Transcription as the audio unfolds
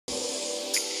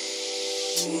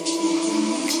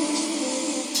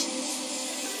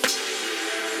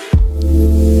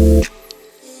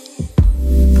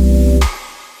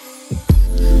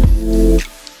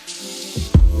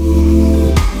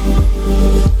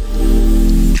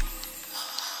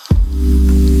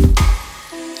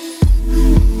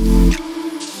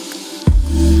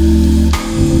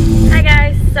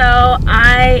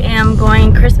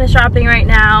Christmas shopping right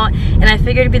now, and I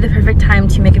figured it'd be the perfect time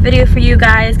to make a video for you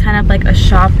guys, kind of like a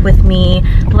shop with me,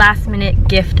 last minute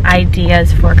gift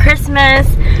ideas for Christmas.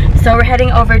 So we're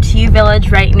heading over to U Village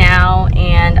right now,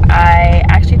 and I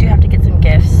actually do have to get some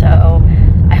gifts, so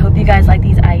I hope you guys like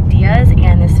these ideas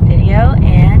and this video,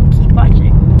 and keep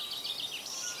watching.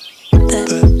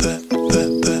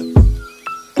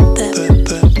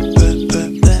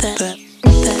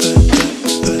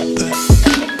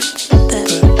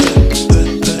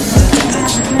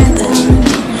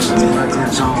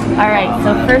 Alright,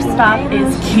 so first stop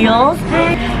is Kiehl's,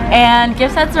 and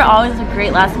gift sets are always a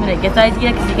great last minute gift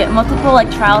idea because you get multiple like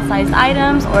trial sized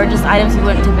items or just items you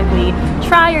wouldn't typically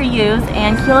try or use,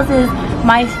 and Kiehl's is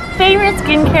my favorite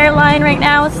skincare line right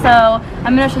now, so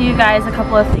I'm going to show you guys a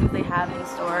couple of things they have in the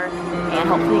store and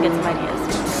hopefully get some ideas.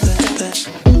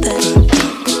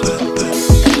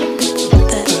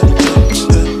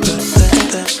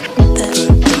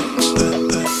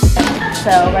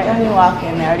 So right when you walk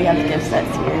in, they already have the gift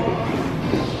sets here.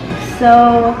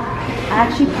 So I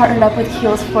actually partnered up with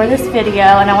Kiehl's for this video,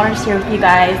 and I wanted to share with you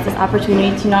guys this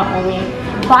opportunity to not only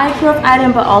buy a Kiehl's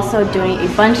item but also donate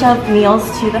a bunch of meals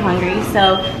to the hungry.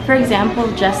 So for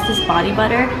example, just this body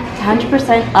butter,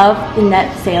 100% of the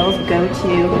net sales go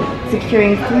to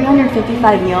securing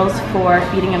 355 meals for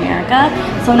Feeding America.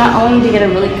 So not only do you get a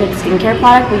really good skincare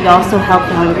product, but you also help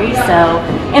the hungry. So,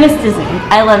 and it's Disney.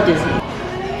 I love Disney.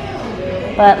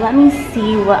 But let me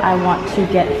see what I want to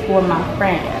get for my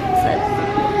friends.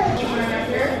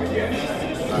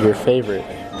 Your favorite.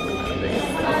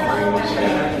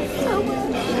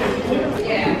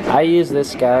 I use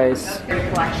this, guys.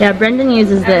 Yeah, Brendan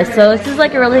uses this. So this is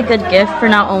like a really good gift for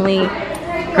not only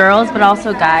girls but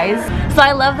also guys. So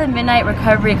I love the Midnight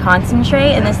Recovery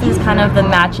Concentrate, and this is kind of the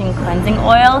matching cleansing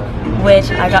oil, which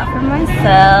I got for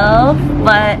myself.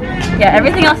 But yeah,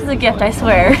 everything else is a gift, I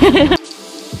swear.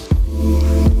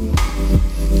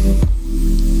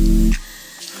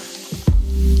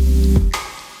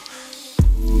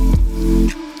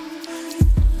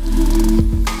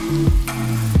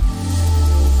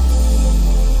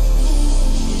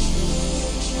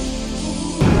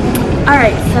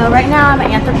 Alright, so right now I'm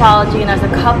at Anthropologie, and there's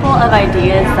a couple of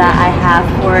ideas that I have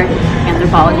for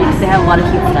Anthropologie because they have a lot of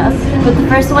cute stuff. But the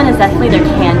first one is definitely their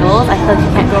candles. I feel like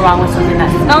you can't go wrong with something that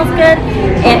smells good.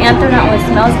 And Anthro not only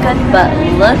smells good, but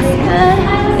looks good.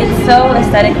 It's so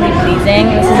aesthetically pleasing.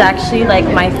 This is actually like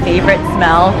my favorite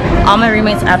smell. All my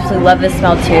roommates absolutely love this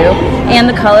smell too. And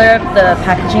the color of the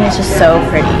packaging is just so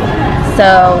pretty.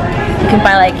 So you can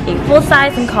buy like a full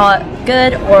size and call it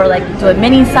good, or like do a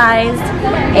mini sized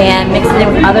and mix it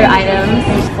in with other items.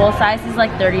 This full size is like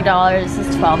 $30, this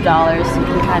is $12, so you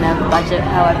can kind of budget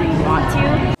however you want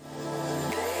to.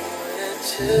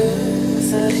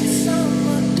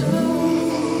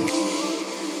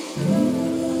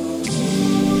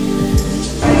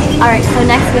 Alright, so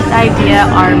next gift idea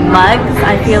are mugs.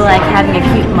 I feel like having a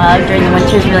cute mug during the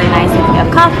winter is really nice. If you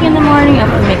have coffee in the morning, or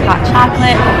if you make hot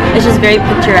chocolate, it's just very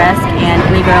picturesque, and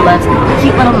any girl loves a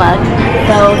cute little mug.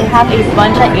 So we have a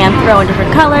bunch of Anthro in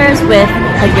different colors with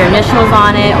like your initials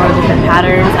on it or different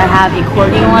patterns. I have a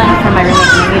accordion one from my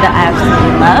roommate Amy that I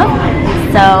absolutely love.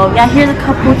 So yeah, here's a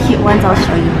couple cute ones I'll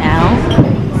show you now.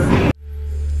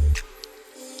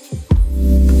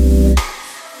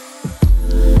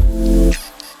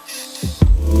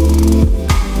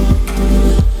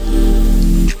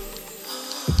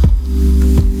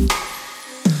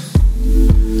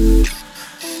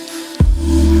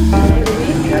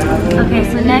 Okay,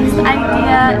 so next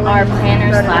idea are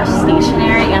planners slash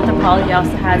stationery. Anthropologie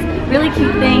also has really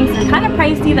cute things, kind of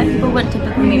pricey that people wouldn't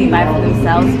typically maybe buy for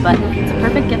themselves, but it's a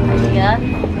perfect gift idea.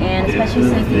 And especially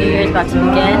since the new year is about to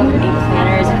begin, a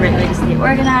planner is a great way to stay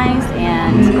organized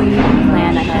and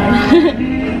plan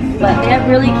ahead. But they have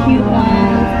really cute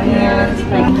ones, and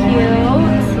like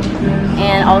cute,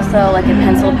 and also like a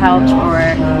pencil pouch or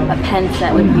a pen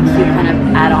set would be cute kind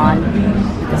of add on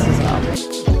with this as well.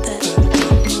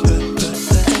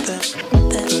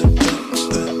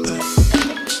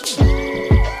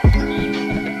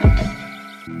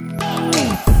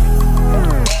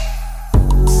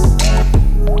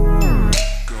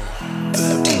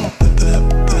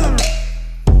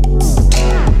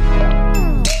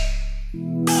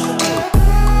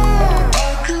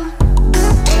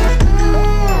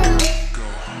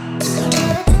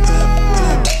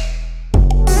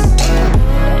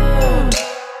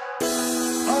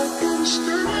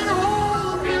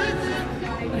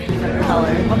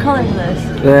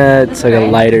 That's like a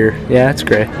lighter. Yeah, it's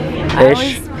gray. I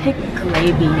always pick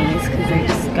gray beanies because they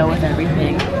just go with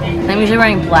everything. And I'm usually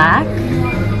wearing black,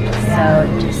 so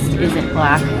it just isn't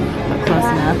black, but close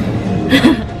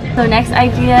enough. So next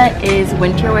idea is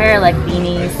winter wear, like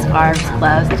beanies, scarves,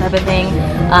 gloves, that type of thing.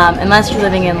 Unless you're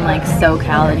living in like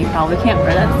SoCal, then you probably can't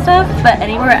wear that stuff. But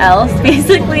anywhere else,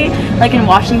 basically, like in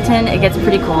Washington, it gets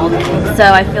pretty cold. So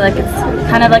I feel like it's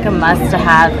kind of like a must to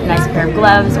have a nice pair of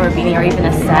gloves or a beanie or even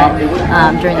a set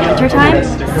during the winter time.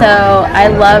 So I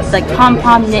love like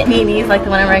pom-pom knit beanies like the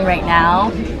one I'm wearing right now.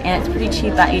 And it's pretty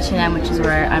cheap at H&M, which is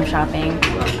where I'm shopping.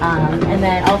 And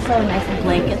then also a nice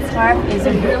blanket scarf is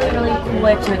a really, really cool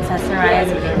way to accessorize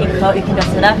a coat. You can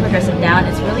dress it up or dress it down.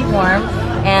 It's really warm.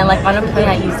 And like on a plane,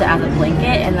 I used it as a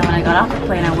blanket, and then when I got off the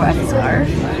plane, I wore it as a scarf.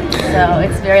 So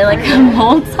it's very like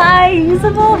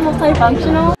multi-usable,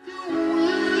 multifunctional.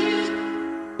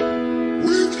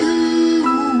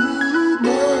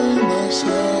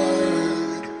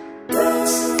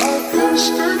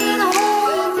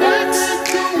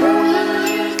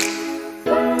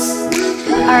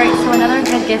 Alright, so another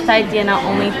good gift idea, not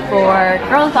only for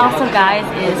girls but also guys,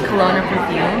 is cologne or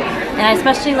perfume. And I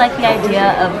especially like the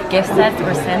idea of gift sets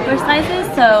or sampler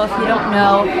sizes. So if you don't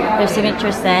know their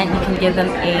signature scent, you can give them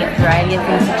a variety of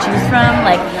things to choose from,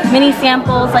 like mini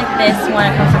samples like this one.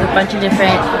 It comes with a bunch of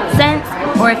different scents.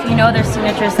 Or if you know their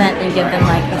signature scent, then give them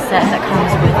like a set that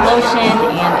comes with lotion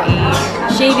and a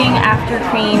shaving after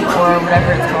cream or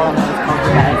whatever it's called. I don't know what it's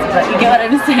called, guys, but you get what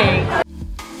I'm saying.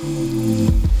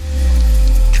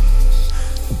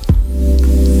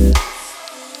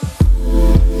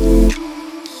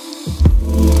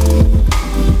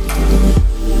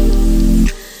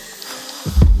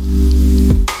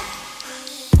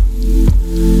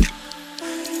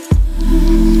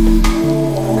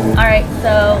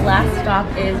 So last stop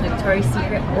is Victoria's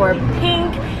Secret or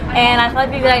Pink, and I thought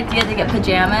it'd be a good idea to get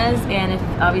pajamas. And if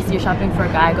obviously you're shopping for a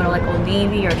guy, go to like Old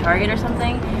Navy or Target or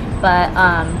something. But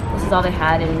this is all they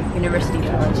had in University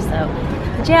Village. So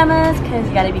pajamas, because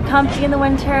you got to be comfy in the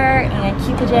winter, and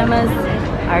cute pajamas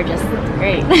are just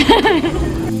great.